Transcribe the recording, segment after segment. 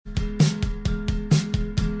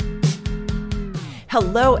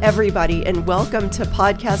Hello, everybody, and welcome to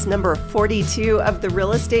podcast number 42 of The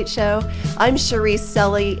Real Estate Show. I'm Cherise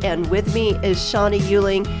Selly, and with me is Shauna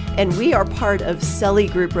Euling, and we are part of Selly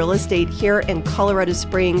Group Real Estate here in Colorado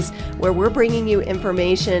Springs, where we're bringing you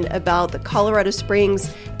information about the Colorado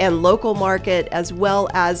Springs and local market, as well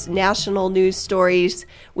as national news stories.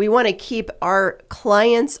 We want to keep our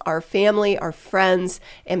clients, our family, our friends,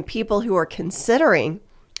 and people who are considering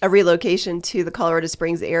a relocation to the Colorado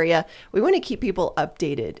Springs area, we want to keep people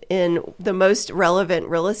updated in the most relevant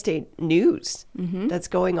real estate news that's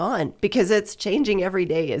going on, because it's changing every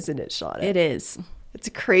day, isn't it, Shauna? It is. It's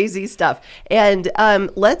crazy stuff. And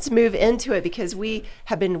let's move into it, because we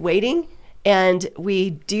have been waiting, and we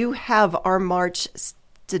do have our March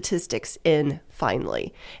statistics in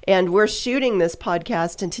finally. And we're shooting this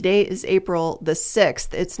podcast, and today is April the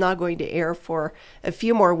 6th. It's not going to air for a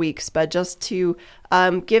few more weeks, but just to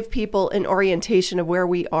give people an orientation of where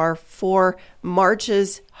we are for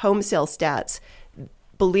March's home sale stats.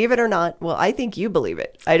 Believe it or not, well, I think you believe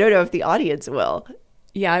it. I don't know if the audience will.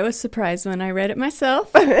 Yeah, I was surprised when I read it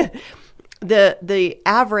myself. The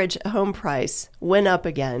average home price went up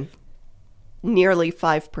again, nearly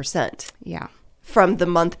 5%. Yeah. From the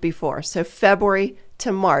month before. So February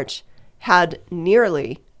to March had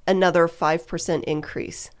nearly another 5%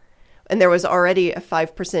 increase. And there was already a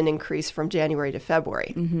 5% increase from January to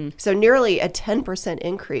February. So nearly a 10%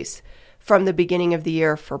 increase from the beginning of the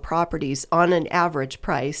year for properties on an average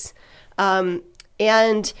price.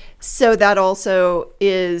 And so that also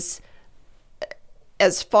is,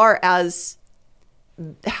 as far as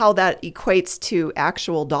how that equates to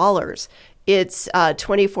actual dollars, it's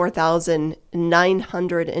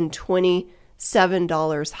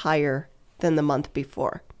 $24,927 higher than the month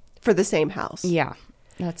before for the same house. Yeah,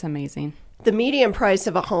 that's amazing. The median price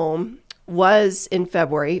of a home was in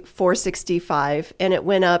February $465, and it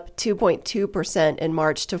went up 2.2% in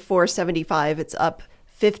March to $475. It's up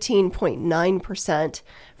 15.9%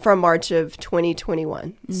 from March of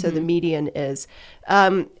 2021. So the median is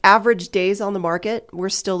average days on the market. We're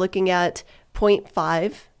still looking at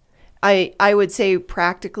 0.5. I would say,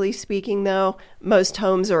 practically speaking, though, most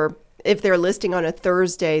homes are, if they're listing on a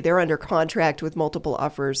Thursday, they're under contract with multiple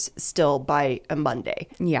offers still by a Monday.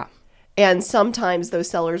 Yeah. And sometimes those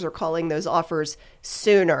sellers are calling those offers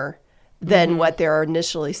sooner than what they're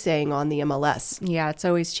initially saying on the MLS. Yeah, it's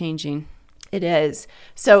always changing. It is.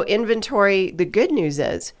 So inventory, the good news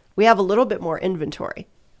is we have a little bit more inventory,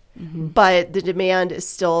 but the demand is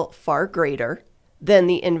still far greater than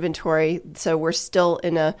the inventory. So we're still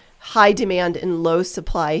in a high demand and low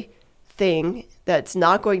supply thing that's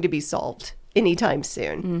not going to be solved anytime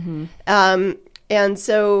soon. And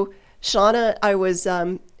so, Shauna, I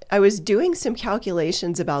was doing some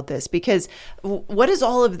calculations about this, because what does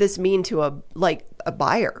all of this mean to a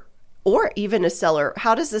buyer or even a seller?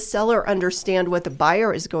 How does the seller understand what the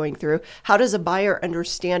buyer is going through? How does a buyer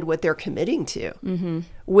understand what they're committing to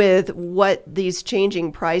with what these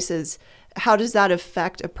changing prices? How does that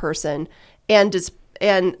affect a person? And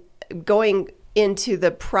going into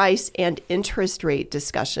the price and interest rate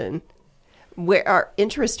discussion, where our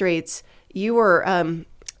interest rates, we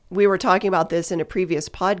were talking about this in a previous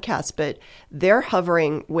podcast, but they're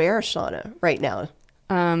hovering where, Shauna, right now?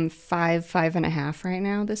 5.5 right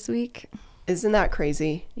now this week. Isn't that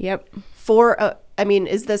crazy? Yep.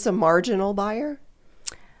 Is this a marginal buyer?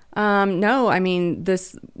 No, I mean,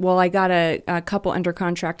 I got a couple under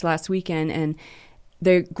contract last weekend, and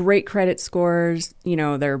they're great credit scores. You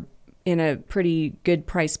know, they're in a pretty good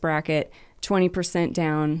price bracket, 20%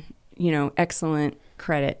 down, excellent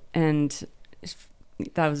credit. And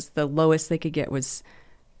that was the lowest they could get, was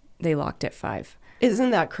they locked at 5. Isn't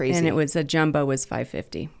that crazy? And it was a jumbo was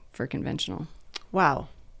 $550 for conventional. Wow.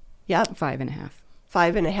 Yep. 5.5.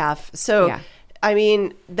 5.5. So, yeah. I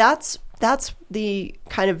mean, that's the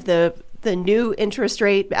kind of the new interest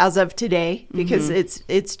rate as of today, because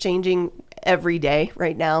it's changing every day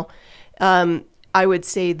right now. I would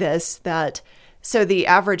say so the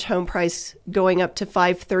average home price going up to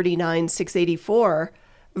 $539,684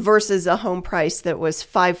 versus a home price that was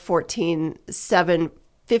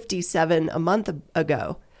 $514,757 a month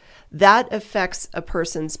ago, that affects a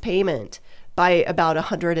person's payment by about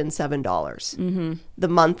 $107 the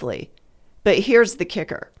monthly. But here's the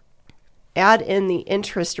kicker. Add in the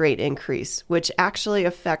interest rate increase, which actually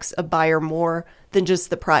affects a buyer more than just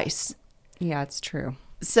the price. Yeah, it's true.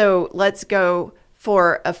 So let's go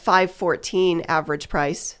for a $514 average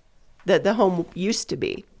price that the home used to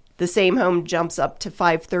be. The same home jumps up to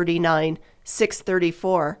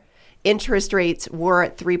 $539,634. Interest rates were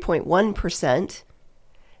at 3.1%.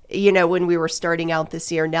 When we were starting out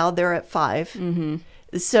this year, now they're at 5%.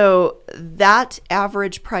 So that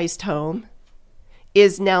average priced home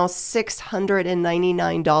is now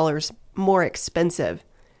 $699 more expensive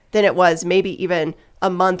than it was maybe even a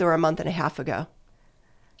month or a month and a half ago.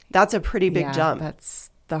 That's a pretty big jump. That's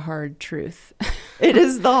the hard truth. It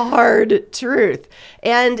is the hard truth.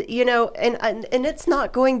 And, you know, and it's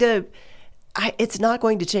not going to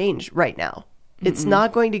change right now. It's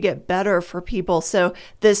not going to get better for people. So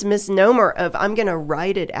this misnomer of I'm going to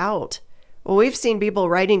write it out. Well, we've seen people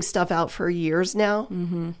writing stuff out for years now,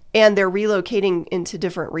 and they're relocating into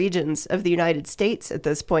different regions of the United States at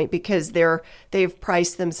this point because they've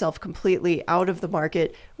priced themselves completely out of the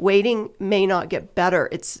market. Waiting may not get better.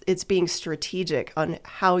 It's being strategic on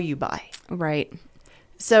how you buy. Right.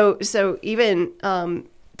 So even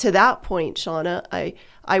to that point, Shauna,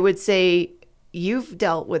 I would say you've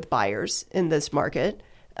dealt with buyers in this market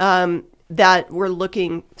that were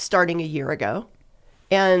looking starting a year ago.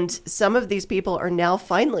 And some of these people are now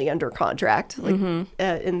finally under contract, and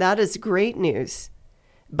that is great news.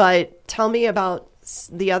 But tell me about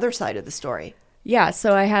the other side of the story. Yeah,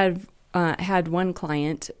 so I had one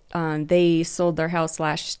client. They sold their house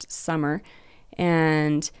last summer,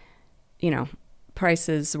 and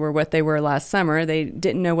prices were what they were last summer. They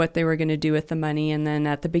didn't know what they were going to do with the money, and then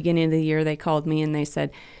at the beginning of the year, they called me and they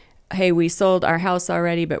said, "Hey, we sold our house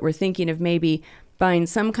already, but we're thinking of maybe buying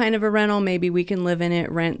some kind of a rental. Maybe we can live in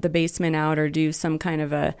it, rent the basement out, or do some kind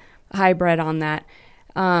of a hybrid on that."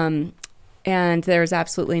 And there's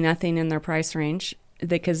absolutely nothing in their price range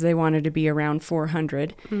because they wanted to be around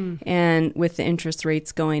 400. And with the interest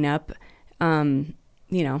rates going up, they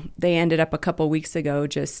ended up a couple weeks ago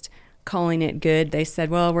just calling it good. They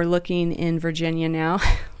said, "Well, we're looking in Virginia now."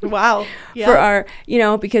 Wow. Yeah. For our,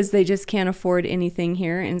 because they just can't afford anything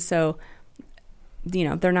here. And so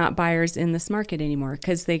they're not buyers in this market anymore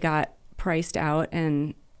because they got priced out,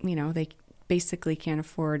 and, they basically can't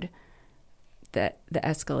afford the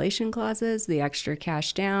escalation clauses, the extra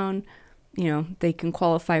cash down. They can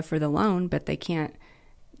qualify for the loan, but they can't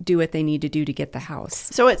do what they need to do to get the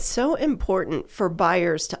house. So it's so important for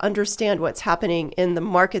buyers to understand what's happening in the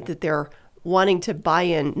market that they're wanting to buy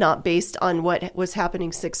in, not based on what was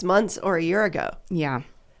happening 6 months or a year ago. Yeah.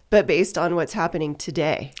 But based on what's happening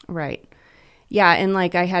today. Right. Yeah, and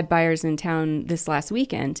I had buyers in town this last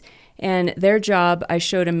weekend, and their job, I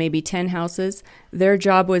showed them maybe 10 houses. Their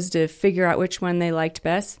job was to figure out which one they liked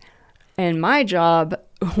best. And my job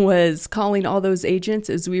was calling all those agents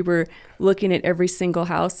as we were looking at every single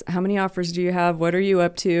house. How many offers do you have? What are you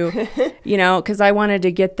up to? Because I wanted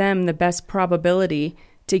to get them the best probability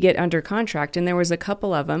to get under contract. And there was a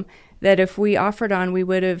couple of them that if we offered on, we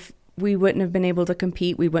wouldn't have been able to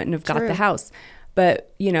compete. We wouldn't have got True. the house.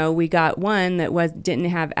 But, we got one that didn't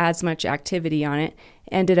have as much activity on it,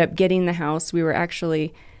 ended up getting the house. We were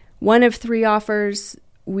actually one of 3 offers.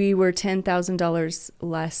 We were $10,000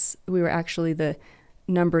 less. We were actually the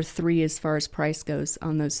number 3 as far as price goes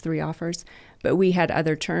on those 3 offers. But we had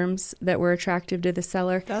other terms that were attractive to the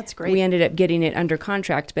seller. That's great. We ended up getting it under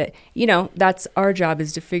contract. But, that's our job,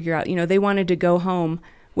 is to figure out, they wanted to go home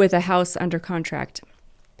with a house under contract.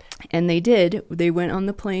 And they did. They went on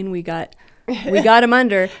the plane. We got them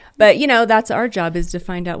under, but that's our job, is to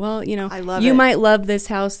find out, well, I love you it. might love this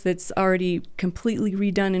house that's already completely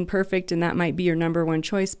redone and perfect, and that might be your number one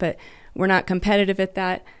choice, but we're not competitive at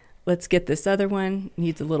that. Let's get this other one,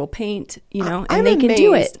 needs a little paint, and they can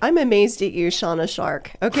do it. I'm amazed at you, Shauna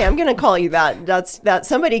Shark. Okay, I'm going to call you that. That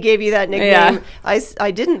somebody gave you that nickname. Yeah.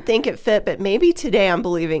 I didn't think it fit, but maybe today I'm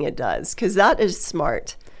believing it does, because that is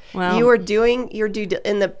smart. Well, you are doing your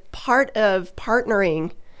in the part of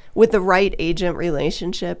partnering with the right agent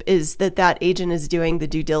relationship is that agent is doing the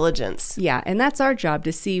due diligence. Yeah, and that's our job,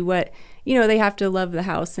 to see what, they have to love the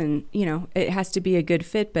house, and, it has to be a good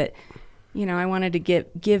fit, but, I wanted to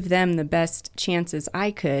give them the best chances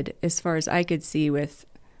I could, as far as I could see, with,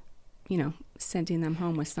 sending them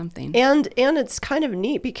home with something. And it's kind of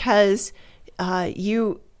neat because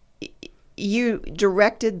you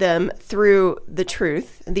directed them through the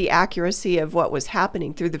truth, the accuracy of what was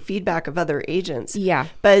happening, through the feedback of other agents. Yeah.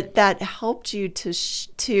 But that helped you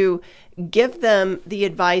to give them the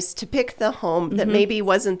advice to pick the home that maybe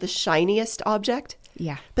wasn't the shiniest object.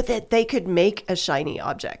 Yeah. But that they could make a shiny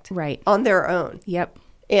object. Right. On their own. Yep.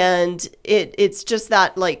 And it's just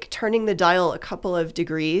that, turning the dial a couple of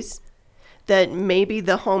degrees, that maybe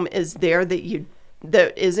the home is there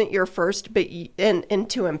that isn't your first, but and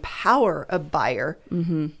to empower a buyer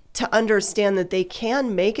to understand that they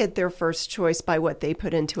can make it their first choice by what they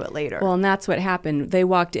put into it later. Well, and that's what happened. They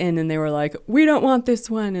walked in and they were like, "We don't want this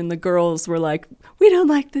one," and the girls were like, "We don't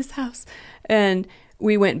like this house." And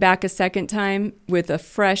we went back a second time with a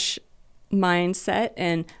fresh mindset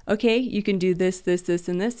and, okay, you can do this, this, this,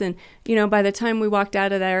 and this. And, by the time we walked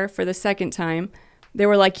out of there for the second time, they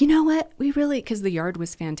were like, you know what? Because the yard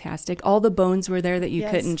was fantastic. All the bones were there that you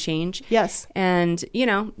couldn't change. Yes. And,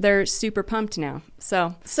 they're super pumped now.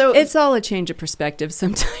 So it's all a change of perspective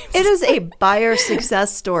sometimes. It is a buyer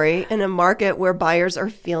success story in a market where buyers are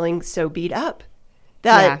feeling so beat up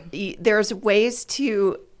that there's ways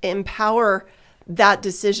to empower that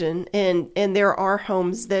decision. And there are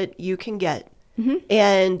homes that you can get. Mm-hmm.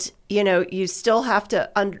 And, you still have to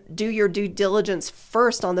do your due diligence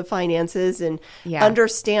first on the finances and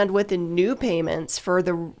understand what the new payments for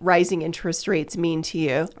the rising interest rates mean to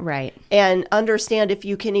you. Right. And understand if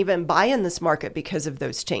you can even buy in this market because of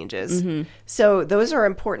those changes. Mm-hmm. So those are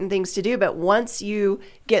important things to do. But once you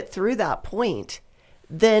get through that point,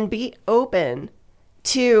 then be open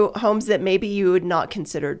to homes that maybe you had not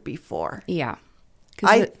considered before. Yeah.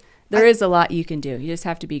 Because there is a lot you can do. You just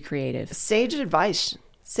have to be creative. Sage advice,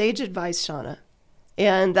 Shauna.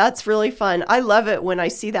 And that's really fun. I love it when I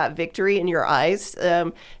see that victory in your eyes.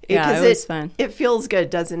 It was fun. It feels good,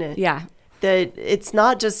 doesn't it? Yeah. That it's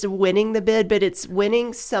not just winning the bid, but it's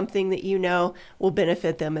winning something that will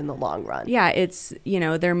benefit them in the long run. Yeah, it's,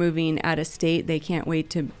 they're moving out of state. They can't wait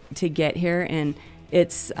to get here. And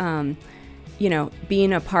it's,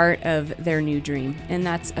 being a part of their new dream. And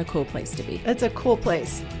that's a cool place to be. It's a cool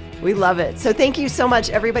place. We love it. So thank you so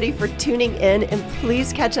much, everybody, for tuning in. And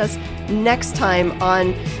please catch us next time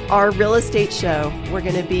on our real estate show. We're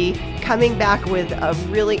going to be coming back with a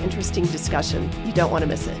really interesting discussion. You don't want to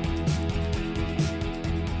miss it.